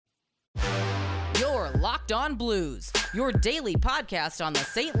You're Locked On Blues, your daily podcast on the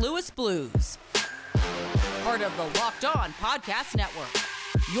St. Louis Blues. Part of the Locked On Podcast Network,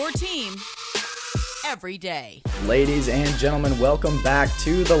 your team every day. Ladies and gentlemen, welcome back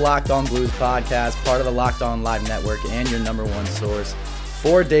to the Locked On Blues podcast, part of the Locked On Live Network and your number one source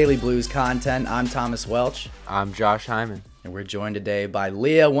for daily Blues content. I'm Thomas Welch. I'm Josh Hyman. And we're joined today by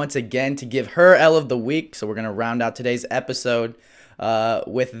Leah once again to give her L of the week. So we're going to round out today's episode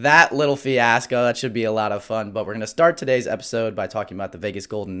with that little fiasco. That should be a lot of fun. But we're going to start today's episode by talking about the Vegas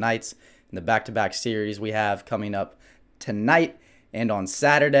Golden Knights and the back-to-back series we have coming up tonight and on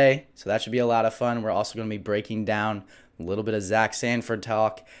Saturday. So that should be a lot of fun. We're also going to be breaking down a little bit of Zach Sanford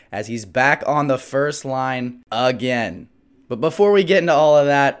talk as he's back on the first line again. But before we get into all of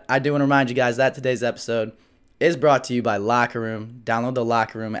that, I do want to remind you guys that today's episode is brought to you by Locker Room. Download the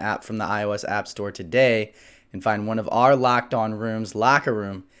Locker Room app from the iOS App Store today and find one of our Locked On rooms, Locker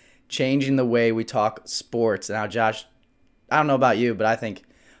Room, changing the way we talk sports. Now, Josh, I don't know about you, but I think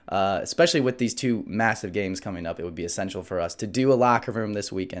especially with these two massive games coming up, it would be essential for us to do a Locker Room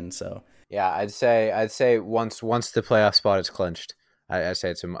this weekend. So yeah, I'd say once the playoff spot is clinched, I'd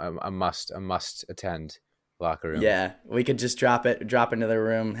say it's a must attend Locker Room. Yeah, we could just drop into the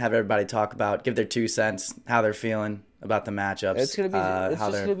room, have everybody talk about, give their 2 cents, how they're feeling about the matchups. It's gonna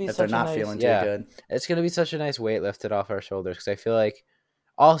be if they're not feeling too good. It's gonna be such a nice weight lifted off our shoulders because I feel like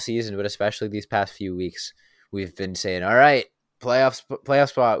all season, but especially these past few weeks, we've been saying, "All right, playoff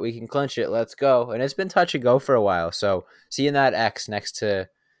spot, we can clinch it. Let's go." And it's been touch and go for a while. So seeing that X next to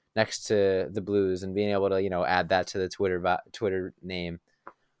the Blues and being able to add that to the Twitter name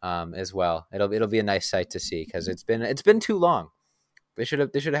as well, it'll be a nice sight to see because it's been too long. They should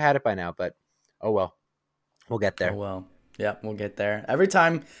have had it by now, but oh well. We'll get there. Oh, well. Yeah, we'll get there. Every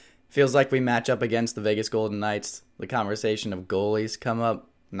time feels like we match up against the Vegas Golden Knights, the conversation of goalies come up,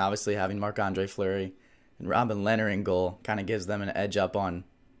 and obviously having Marc-Andre Fleury and Robin Lehner in goal kind of gives them an edge up on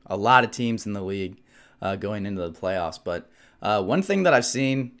a lot of teams in the league going into the playoffs. But one thing that I've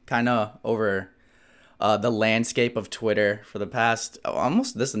seen kind of over the landscape of Twitter for the past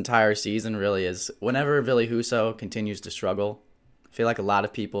almost this entire season really is whenever Ville Husso continues to struggle, I feel like a lot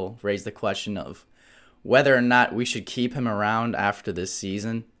of people raise the question of whether or not we should keep him around after this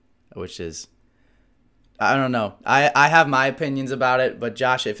season, which is, I don't know. I have my opinions about it, but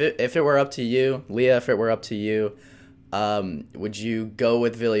Josh, if it were up to you, Leah, if it were up to you, would you go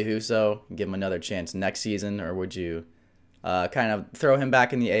with Ville Husso and give him another chance next season, or would you kind of throw him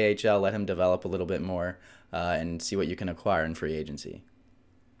back in the AHL, let him develop a little bit more, and see what you can acquire in free agency?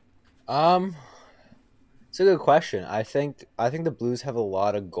 It's a good question. I think the Blues have a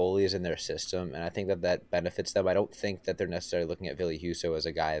lot of goalies in their system, and I think that benefits them. I don't think that they're necessarily looking at Ville Husso as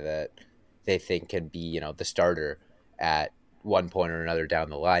a guy that they think can be, the starter at one point or another down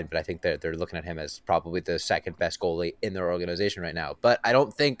the line. But I think that they're looking at him as probably the second best goalie in their organization right now. But I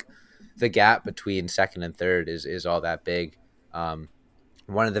don't think the gap between second and third is all that big. One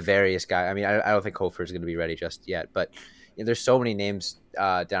of the various guys. I mean, I don't think Hofer is going to be ready just yet, but there's so many names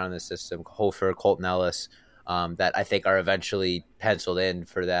down in the system, Hofer, Colton Ellis, that I think are eventually penciled in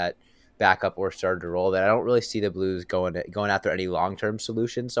for that backup or starter role that I don't really see the Blues going after any long-term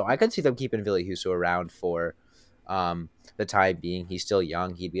solution. So I could see them keeping Ville Husso around for the time being. He's still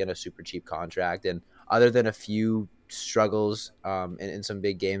young. He'd be on a super cheap contract. And other than a few struggles in some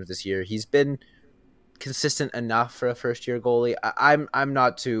big games this year, he's been consistent enough for a first-year goalie. I'm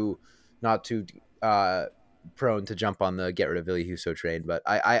not too prone to jump on the get rid of Ville Husso train, but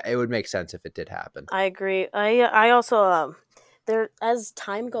it would make sense if it did happen. I agree. I also there as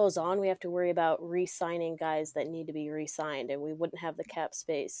time goes on, we have to worry about re-signing guys that need to be re-signed, and we wouldn't have the cap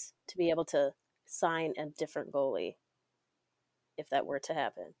space to be able to sign a different goalie if that were to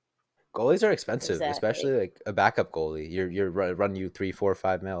happen. Goalies are expensive, Exactly. especially like a backup goalie. You're run you $3, $4,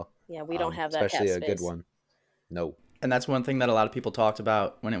 $5 mil. Yeah, we don't have that especially cap a space. good one. No. And that's one thing that a lot of people talked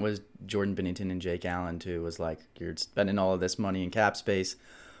about when it was Jordan Binnington and Jake Allen too, was like, you're spending all of this money in cap space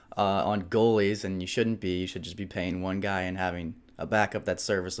on goalies, and you shouldn't be. You should just be paying one guy and having a backup that's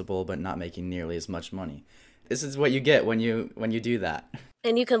serviceable but not making nearly as much money. This is what you get when you do that.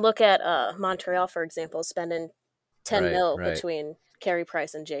 And you can look at Montreal, for example, spending $10 mil Right. between Carey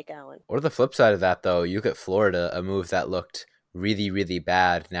Price and Jake Allen. Or the flip side of that, though, you get Florida, a move that looked really, really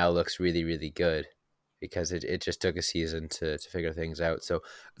bad now looks really, really good because it just took a season to figure things out. So,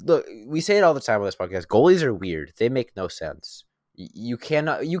 look, we say it all the time on this podcast. Goalies are weird. They make no sense. You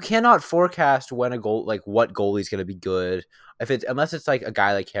cannot forecast when what goalie's going to be good unless it's like a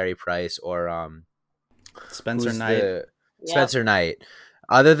guy like Carey Price or Spencer Knight. Spencer Knight.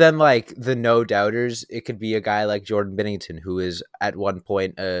 other than like the no doubters, it could be a guy like Jordan Binnington, who is at one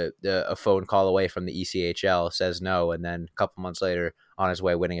point a phone call away from the ECHL, says no, and then a couple months later on his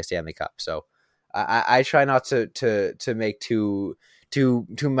way winning a Stanley Cup. So I try not to make too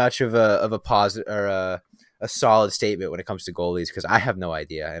much of a positive or a solid statement when it comes to goalies, because I have no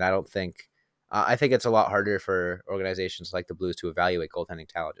idea, and I don't think. I think it's a lot harder for organizations like the Blues to evaluate goaltending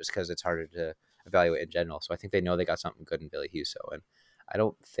talent, just because it's harder to evaluate in general. So I think they know they got something good in Billy Huso, and I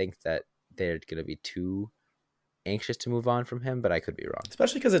don't think that they're going to be too anxious to move on from him, but I could be wrong.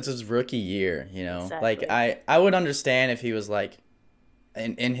 Especially because it's his rookie year, you know? Exactly. Like, I would understand if he was, like,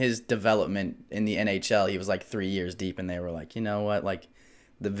 in his development in the NHL, he was, like, 3 years deep, and they were like, you know what? Like,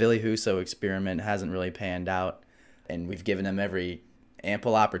 the Billy Huso experiment hasn't really panned out, and we've given him every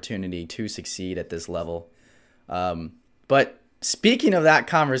ample opportunity to succeed at this level. But speaking of that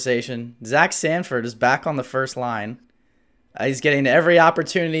conversation, Zach Sanford is back on the first line. He's getting every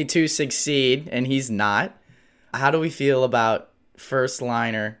opportunity to succeed, and he's not. How do we feel about first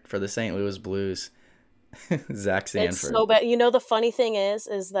liner for the St. Louis Blues, Zach Sanford? It's so bad. You know, the funny thing is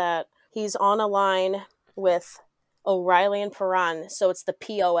that he's on a line with O'Reilly and Perron, so it's the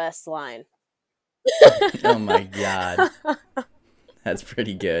POS line. Oh my God. That's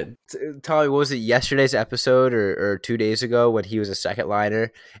pretty good. Tommy, what was it, yesterday's episode or 2 days ago when he was a second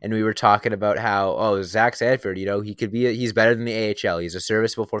liner, and we were talking about how, Zach Sanford, you know, he's better than the AHL. He's a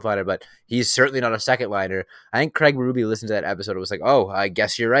serviceable fourth liner, but he's certainly not a second liner. I think Craig Berube listened to that episode and was like, oh, I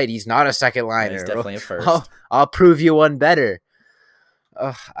guess you're right. He's not a second liner. He's definitely a first. I'll prove you one better.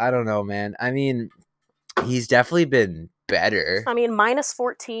 I don't know, man. I mean, he's definitely been better. I mean, minus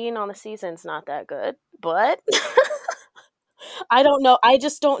 14 on the season's not that good, but I don't know. I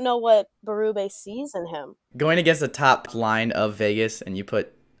just don't know what Berube sees in him. Going against the top line of Vegas, and you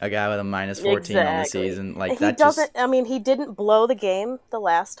put a guy with a minus 14 on the season, like that doesn't. I mean, he didn't blow the game the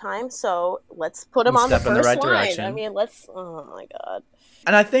last time, so let's put him on the step in first the right line. direction. I mean, let's. Oh my God.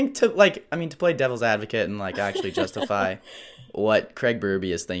 And I think to play devil's advocate and like actually justify what Craig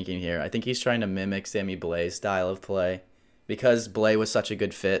Berube is thinking here, I think he's trying to mimic Sammy Blaye's style of play, because Blaye was such a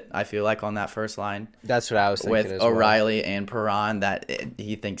good fit, I feel like, on that first line. That's what I was thinking with as well. O'Reilly and Perron, that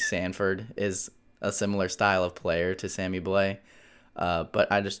he thinks Sanford is a similar style of player to Sammy Blaye.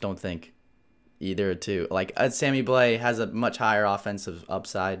 But I just don't think either two. Like, Sammy Blaye has a much higher offensive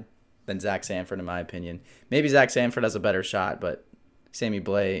upside than Zach Sanford, in my opinion. Maybe Zach Sanford has a better shot, but Sammy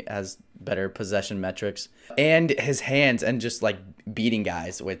Blaye has better possession metrics. And his hands and just, like, beating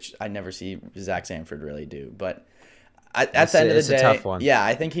guys, which I never see Zach Sanford really do. But at the end of the day, it's a tough one. Yeah,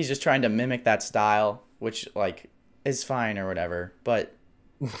 I think he's just trying to mimic that style, which, like, is fine or whatever. But,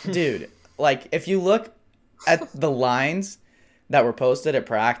 dude, like, if you look at the lines that were posted at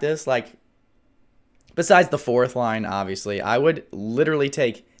practice, like, besides the fourth line, obviously, I would literally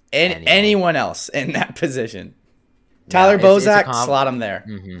take anyone else in that position. Tyler Bozak, slot him there.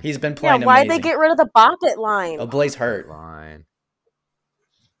 Mm-hmm. He's been playing why'd amazing. they get rid of the Boppet line? Oh, Blaye's hurt. Line.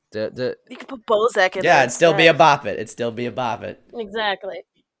 You could put Bozak in there. Yeah, it'd still be a Boppet. Exactly.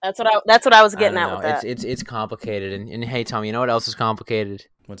 That's what I was getting at with that. It's complicated. And hey, Tom, you know what else is complicated?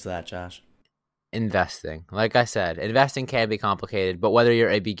 What's that, Josh? Investing. Like I said, investing can be complicated, but whether you're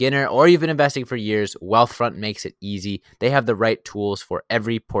a beginner or you've been investing for years, Wealthfront makes it easy. They have the right tools for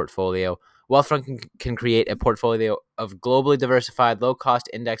every portfolio. Wealthfront can create a portfolio of globally diversified, low-cost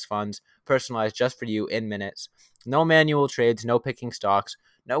index funds personalized just for you in minutes. No manual trades, no picking stocks,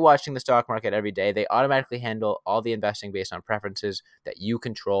 no watching the stock market every day. They automatically handle all the investing based on preferences that you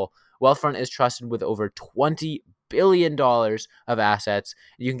control. Wealthfront is trusted with over $20 billion of assets.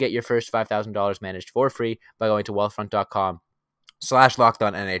 You can get your first $5,000 managed for free by going to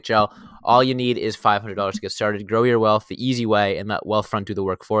wealthfront.com/LockedOnNHL. All you need is $500 to get started. Grow your wealth the easy way and let Wealthfront do the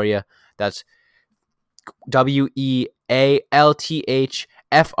work for you. That's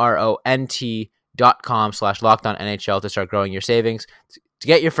WEALTHFRONT.com/LockedOnNHL to start growing your savings. To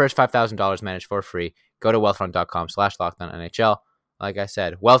get your first $5,000 managed for free, go to wealthfront.com/LockedOnNHL. Like I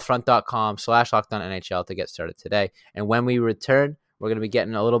said, wealthfront.com/LockedOnNHL to get started today. And when we return, we're going to be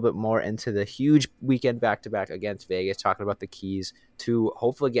getting a little bit more into the huge weekend back-to-back against Vegas, talking about the keys to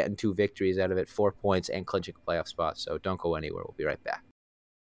hopefully getting 2 victories out of it, 4 points, and clinching a playoff spot. So don't go anywhere. We'll be right back.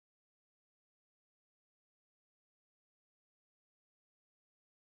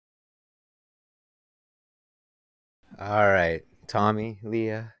 All right, Tommy,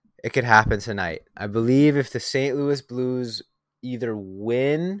 Leah, it could happen tonight. I believe if the St. Louis Blues either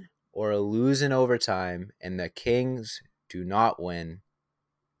win or lose in overtime and the Kings do not win,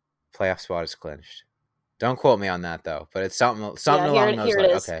 playoff spot is clinched. Don't quote me on that, though, but it's something along those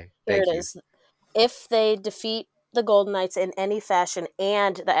lines. Okay, here it is. If they defeat the Golden Knights in any fashion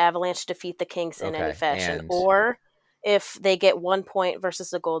and the Avalanche defeat the Kings in any Okay, fashion, and- or if they get 1 point versus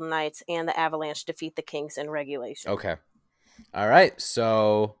the Golden Knights and the Avalanche defeat the Kings in regulation. Okay. All right.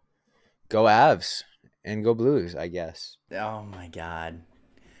 So go Avs and go Blues, I guess. Oh my God.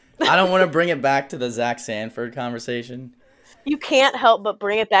 I don't want to bring it back to the Zach Sanford conversation. You can't help but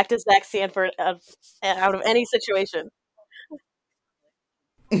bring it back to Zach Sanford out of any situation.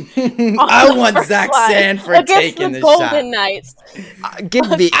 I want Zach Sanford against taking the the Golden shot. Knights. Give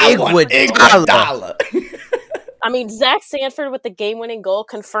me I want Iguodala. Iguodala. I mean, Zach Sanford with the game-winning goal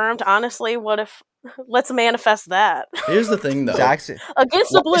confirmed. Honestly, what if? Let's manifest that Here's the thing, though. Jackson.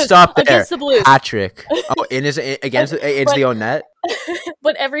 against the Blues. Stop there. Against the Blues. Patrick. Oh, against the own net.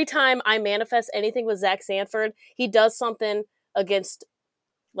 But every time I manifest anything with Zach Sanford, he does something against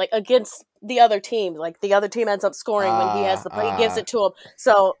the other team. Like the other team ends up scoring when he has the play. He gives it to him.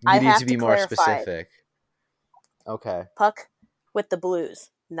 So You I need have to be more clarify. specific. Okay. Puck with the Blues,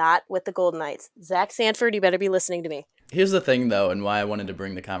 not with the Golden Knights. Zach Sanford, you better be listening to me. Here's the thing, though, and why I wanted to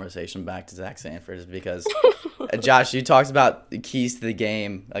bring the conversation back to Zach Sanford is because, Josh, you talked about the keys to the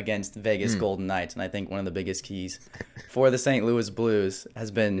game against Vegas Golden Knights, and I think one of the biggest keys for the St. Louis Blues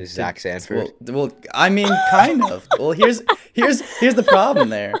has been Zach Sanford. Well, I mean, kind of. Well, here's the problem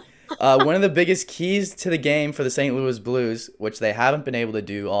there. One of the biggest keys to the game for the St. Louis Blues, which they haven't been able to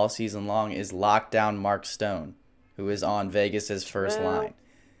do all season long, is lock down Mark Stone, who is on Vegas's first line,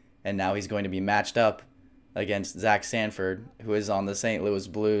 and now he's going to be matched up against Zach Sanford, who is on the St. Louis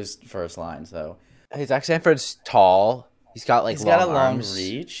Blues first line. So Hey, Zach Sanford's tall. He's got he's got a long arms.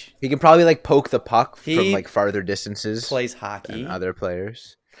 reach. He can probably poke the puck from He farther distances Plays hockey. than other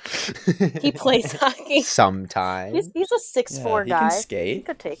players. He plays hockey. Sometimes. He's a 6'4" he guy. can He skate.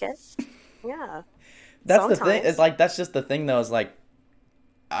 could take it. Yeah. That's the thing. Sometimes. It's like that's just the thing, though. Is like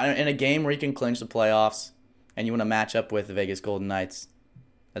in a game where you can clinch the playoffs and you want to match up with the Vegas Golden Knights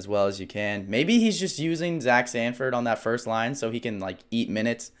as well as you can. Maybe he's just using Zach Sanford on that first line so he can eat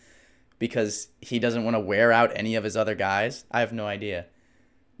minutes because he doesn't want to wear out any of his other guys. I have no idea.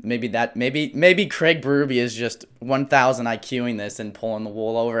 Maybe Craig Berube is just 1,000 IQing this and pulling the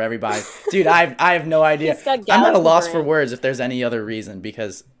wool over everybody. Dude, I have no idea. He's got I'm at a Gallagher loss in. for words if there's any other reason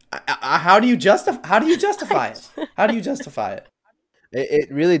because how do you justify it? How do you justify it?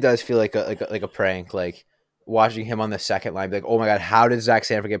 It really does feel like a prank. Like watching him on the second line, be like, oh my god, how did Zach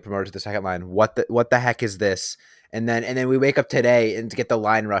Sanford get promoted to the second line? What the heck is this? And then we wake up today and to get the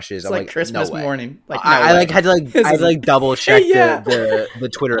line rushes. It's I'm like Christmas no way. morning. Like, I had to double check Yeah. the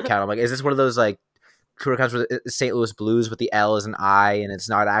Twitter account. I'm like, is this one of those Twitter accounts where it's St. Louis Blues with the L as an I and it's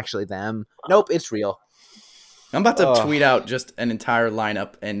not actually them? Nope, it's real. I'm about to Ugh. tweet out just an entire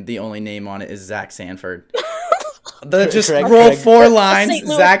lineup, and the only name on it is Zach Sanford. Just roll Craig. 4 lines, St.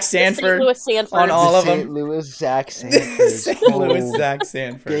 Louis- Zach St. Sanford Louis Sanford. on all of St. them. Louis Zach Sanford. St. Louis Zach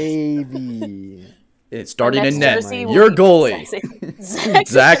Sanford. Baby. It's starting Our in next net. jersey will Your be goalie, Zach Zach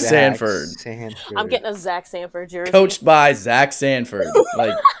Zach Sanford, Sanford. I'm getting a Zach Sanford jersey. coached by Zach Sanford.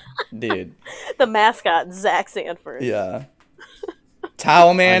 Dude, the mascot, Zach Sanford. yeah.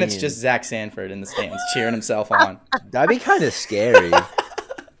 Towel man, it's mean- just Zach Sanford in the stands cheering himself on. That'd be kind of scary.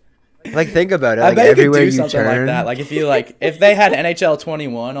 Think about it. I bet you could everywhere do you something turn, like that. If you if they had NHL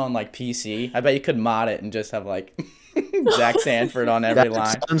 21 on PC, I bet you could mod it and just have Zach Sanford on every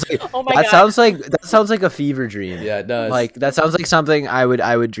line. Oh my that god. sounds like a fever dream. Yeah, it does. That sounds like something I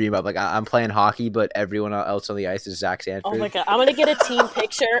would dream of. I'm playing hockey, but everyone else on the ice is Zach Sanford. Oh my god. I'm gonna get a team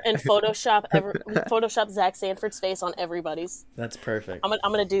picture and Photoshop Zach Sanford's face on everybody's. That's perfect. I'm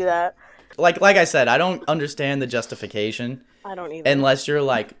gonna do that. Like I said, I don't understand the justification I don't either. unless you're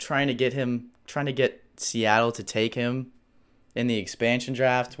trying to get Seattle to take him in the expansion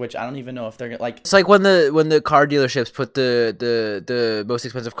draft, which I don't even know if they're gonna It's like when the car dealerships put the most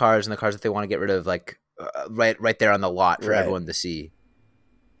expensive cars and the cars that they want to get rid of right there on the lot for Right. everyone to see.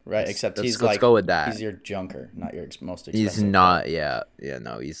 right. Except let's go with that. He's your junker, not your most expensive. He's not. Yeah.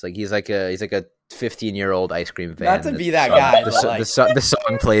 No. He's like a 15-year-old ice cream van. Not to be that guy, but The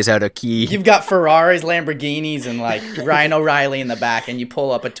song plays out a key. You've got Ferraris, Lamborghinis, and Ryan O'Reilly in the back, and you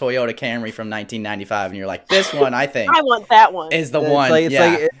pull up a Toyota Camry from 1995, and you're like, "This one, I think, I want that one. is the It's one."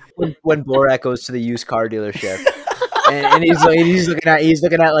 like when Borat goes to the used car dealership, and he's looking at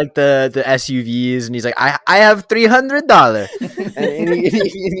the SUVs, and he's like, I have $300, and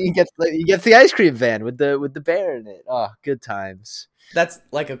he gets the ice cream van with the bear in it. Oh, good times. That's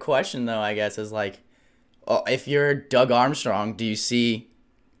a question though. I guess is if you're Doug Armstrong, do you see?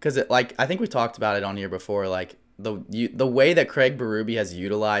 Because I think we talked about it on here before. The way that Craig Berube has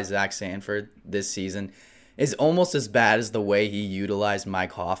utilized Zach Sanford this season, is almost as bad as the way he utilized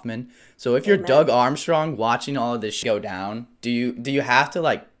Mike Hoffman. So if you're Amen. Doug Armstrong watching all of this go down, do you have to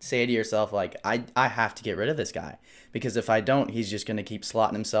like say to yourself like I have to get rid of this guy? Because if I don't, he's just going to keep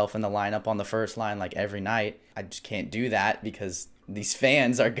slotting himself in the lineup on the first line like every night. I just can't do that because these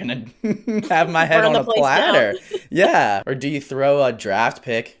fans are going to have my head Burn on the a place platter. down. Yeah. Or do you throw a draft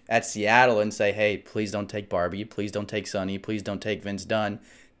pick at Seattle and say, hey, please don't take Barbie. Please don't take Sonny. Please don't take Vince Dunn.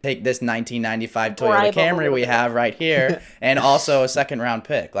 Take this 1995 Toyota Bribe him a Camry little we bit. have right here, and also a second round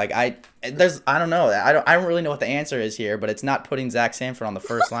pick. Like I don't know. I don't really know what the answer is here, but it's not putting Zach Sanford on the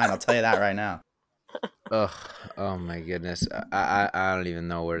first line. I'll tell you that right now. Ugh, oh my goodness. I don't even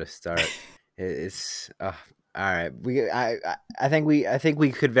know where to start. It's all right. I think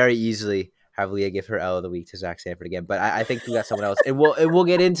we could very easily have Leah give her L of the week to Zach Sanford again, but I think we got someone else, and we'll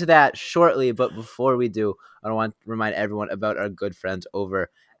get into that shortly. But before we do, I want to remind everyone about our good friends over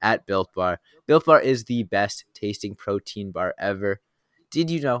at Built Bar. Built Bar is the best tasting protein bar ever.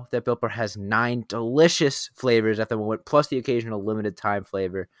 Did you know that Built Bar has 9 delicious flavors at the moment, plus the occasional limited time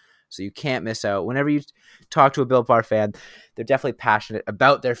flavor? So you can't miss out. Whenever you talk to a Built Bar fan, they're definitely passionate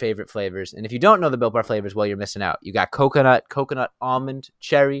about their favorite flavors. And if you don't know the Built Bar flavors, well, you're missing out. You got coconut almond,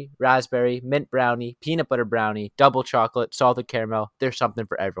 cherry, raspberry, mint brownie, peanut butter brownie, double chocolate, salted caramel. There's something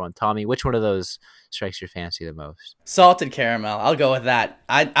for everyone. Tommy, which one of those strikes your fancy the most? Salted caramel. I'll go with that.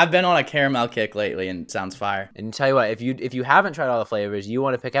 I've been on a caramel kick lately, and it sounds fire. And tell you what, if you haven't tried all the flavors, you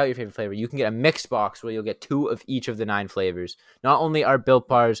want to pick out your favorite flavor, you can get a mixed box where you'll get 2 of each of the 9 flavors. Not only are Built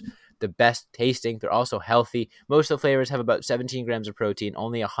Bars the best tasting, they're also healthy. Most of the flavors have about 17 grams of protein,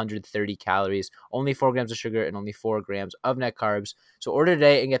 only 130 calories, only 4 grams of sugar, and only 4 grams of net carbs. So order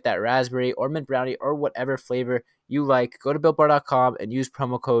today and get that raspberry or mint brownie or whatever flavor you like. Go to BuiltBar.com and use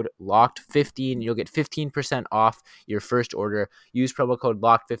promo code LOCKED15. You'll get 15% off your first order. Use promo code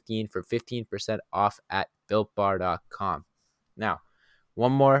LOCKED15 for 15% off at BuiltBar.com. Now,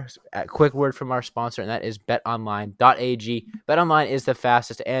 one more quick word from our sponsor, and that is betonline.ag. BetOnline is the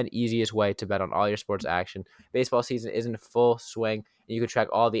fastest and easiest way to bet on all your sports action. Baseball season is in full swing, and you can track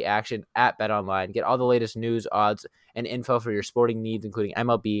all the action at BetOnline. Get all the latest news, odds, and info for your sporting needs, including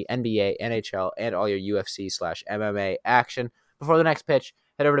MLB, NBA, NHL, and all your UFC/MMA action. Before the next pitch,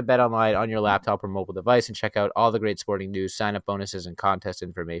 head over to BetOnline on your laptop or mobile device and check out all the great sporting news, sign-up bonuses, and contest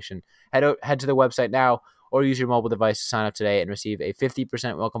information. Head to the website now, or use your mobile device to sign up today and receive a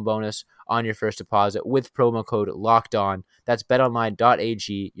 50% welcome bonus on your first deposit with promo code LOCKEDON. That's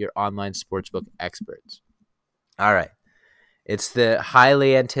betonline.ag, your online sportsbook experts. All right. It's the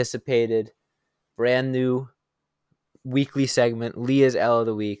highly anticipated, brand new weekly segment, Leah's L of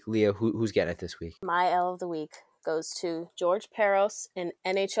the Week. Leah, who's getting it this week? My L of the week goes to George Peros and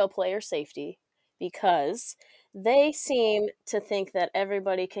NHL player safety, because they seem to think that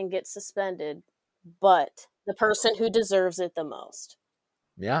everybody can get suspended but the person who deserves it the most.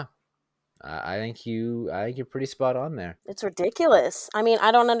 Yeah. I think you're pretty spot on there. It's ridiculous. I mean,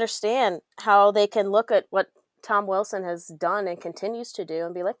 I don't understand how they can look at what Tom Wilson has done and continues to do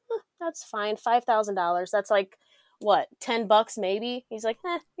and be like, that's fine, $5,000. That's like, what, $10 maybe? He's like,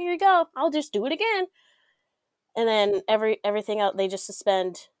 here you go. I'll just do it again. And then everything else, they just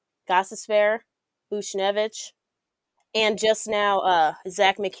suspend Gostisbehere, Buchnevich, and just now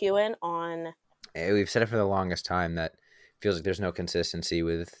Zach McEwen on... We've said it for the longest time that feels like there's no consistency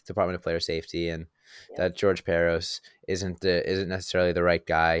with Department of Player Safety, and that George Peros isn't necessarily the right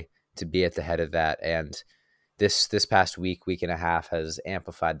guy to be at the head of that. And this past week and a half has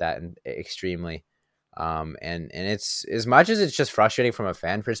amplified that extremely. And it's, as much as it's just frustrating from a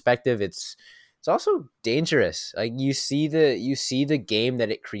fan perspective, it's also dangerous. Like you see the game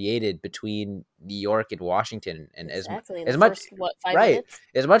that it created between New York and Washington, and exactly. as much first, 5 minutes?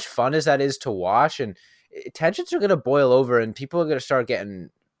 As much fun as that is to watch, and tensions are going to boil over, and people are just going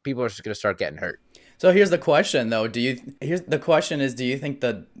to start getting hurt. So here's the question, though. Do you think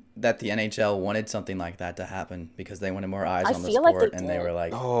that the NHL wanted something like that to happen because they wanted more eyes on the sport, and they were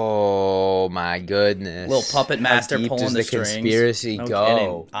like, "Oh my goodness, little puppet master pulling the strings." Conspiracy no go.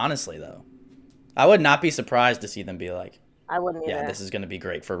 Kidding. Honestly, though, I would not be surprised to see them be like, "I wouldn't either. Yeah, this is going to be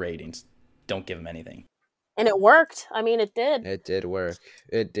great for ratings. Don't give them anything." And it worked. I mean, it did. It did work.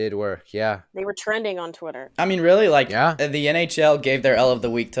 Yeah. They were trending on Twitter. I mean, really, the NHL gave their L of the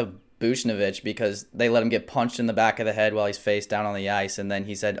week to Buchnevich because they let him get punched in the back of the head while he's face down on the ice, and then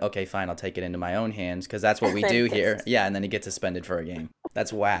he said, okay, fine, I'll take it into my own hands because that's what we do here. Yeah, and then he gets suspended for a game.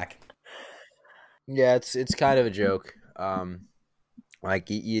 That's whack. Yeah, it's kind of a joke.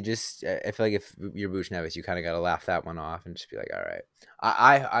 You just, I feel like if you're Buchnevich, you kind of got to laugh that one off and just be like, all right.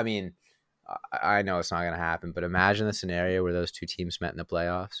 I mean, I know it's not going to happen, but imagine the scenario where those two teams met in the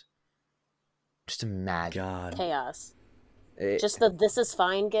playoffs. Just imagine. God. Chaos. It- Just the "this is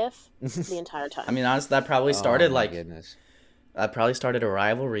fine" gif the entire time. I mean, honestly, that probably started oh my goodness. that probably started a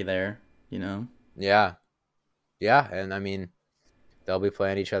rivalry there. You know, Yeah, and I mean, they'll be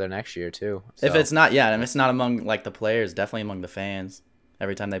playing each other next year too. if so- it's not, yeah, if it's not among like the players, definitely among the fans.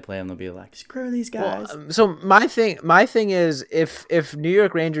 Every time they play them, they'll be like, "Screw these guys." Well, so my thing is, if New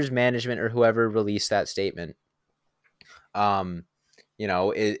York Rangers management or whoever released that statement, you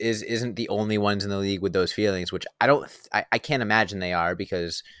know, isn't the only ones in the league with those feelings, which I can't imagine they are,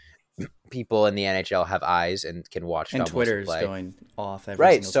 because people in the NHL have eyes and can watch And doubles Twitter's play. going off every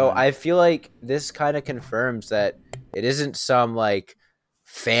Right. single So time. I feel like this kind of confirms that it isn't some like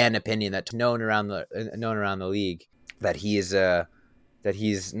fan opinion that's known around the league that he is that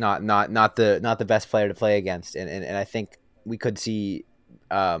he's not the best player to play against, and I think we could see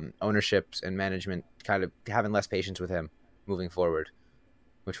ownerships and management kind of having less patience with him moving forward,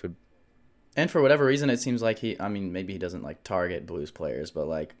 which would. And for whatever reason, it seems like maybe he doesn't like target Blues players, but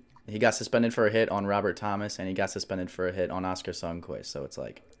like he got suspended for a hit on Robert Thomas and he got suspended for a hit on Oscar Sundqvist. So it's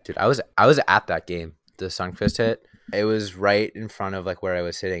like, Dude, I was at that game, the Sundqvist hit. It was right in front of like where I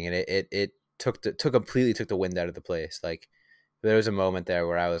was sitting, and it completely took the wind out of the place. Like there was a moment there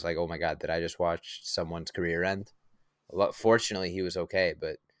where I was like, "Oh my god, did I just watch someone's career end?" Fortunately, he was okay,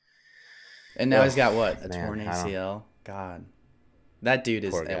 but and now he's got what, a man, torn I don't- ACL. God, that dude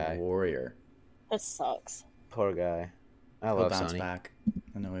is Poor a guy. warrior. It sucks. poor guy. I He'll love bounce Sonny. back.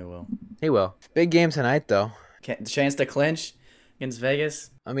 I know he will. He will. Big game tonight, though. Chance to clinch against Vegas.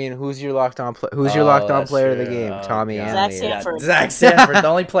 I mean, who's your locked on that's player of the true. game? Oh, Tommy God. and Zach Leah. Sanford. Zach Sanford, the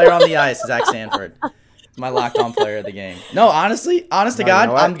only player on the ice, Zach Sanford. My locked on player of the game. No, honest to No, God, you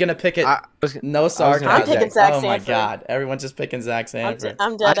know what? I'm gonna pick it. No sarcasm. I'm picking Zach Oh my Sanford. God, everyone's just picking Zach Sanford.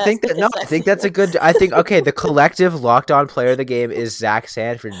 I'm dead. I think that's a good. I think the collective locked on player of the game is Zach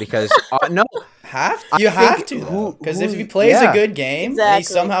Sanford, because no, You have think to, because if who- he plays yeah. a good game and he Exactly.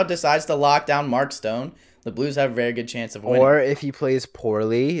 somehow decides to lock down Mark Stone, the Blues have a very good chance of winning. or if he plays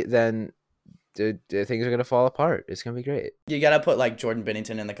poorly, then the things are gonna fall apart. It's gonna be great. You gotta put like Jordan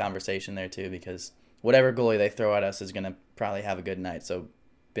Binnington in the conversation there too, because whatever goalie they throw at us is gonna probably have a good night. So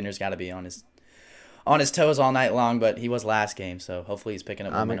Binner's got to be on his toes all night long. But he was last game, so hopefully he's picking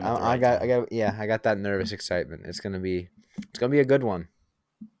up momentum. at the right time. I got that nervous excitement. It's gonna be a good one.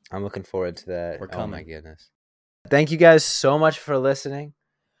 I'm looking forward to that. We're Oh my coming. goodness! Thank you guys so much for listening.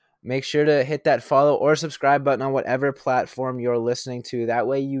 Make sure to hit that follow or subscribe button on whatever platform you're listening to. That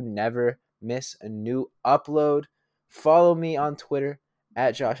way you never miss a new upload. Follow me on Twitter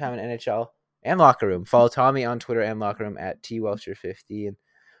at Josh Hammond NHL and Locker Room. Follow Tommy on Twitter and Locker Room at TWelcher50.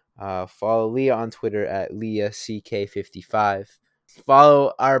 And follow Leah on Twitter at LeahCK55.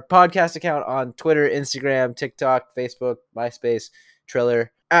 Follow our podcast account on Twitter, Instagram, TikTok, Facebook, MySpace,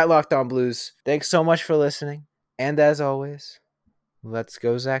 Triller at Locked On Blues. Thanks so much for listening. And as always, let's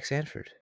go Zach Sanford.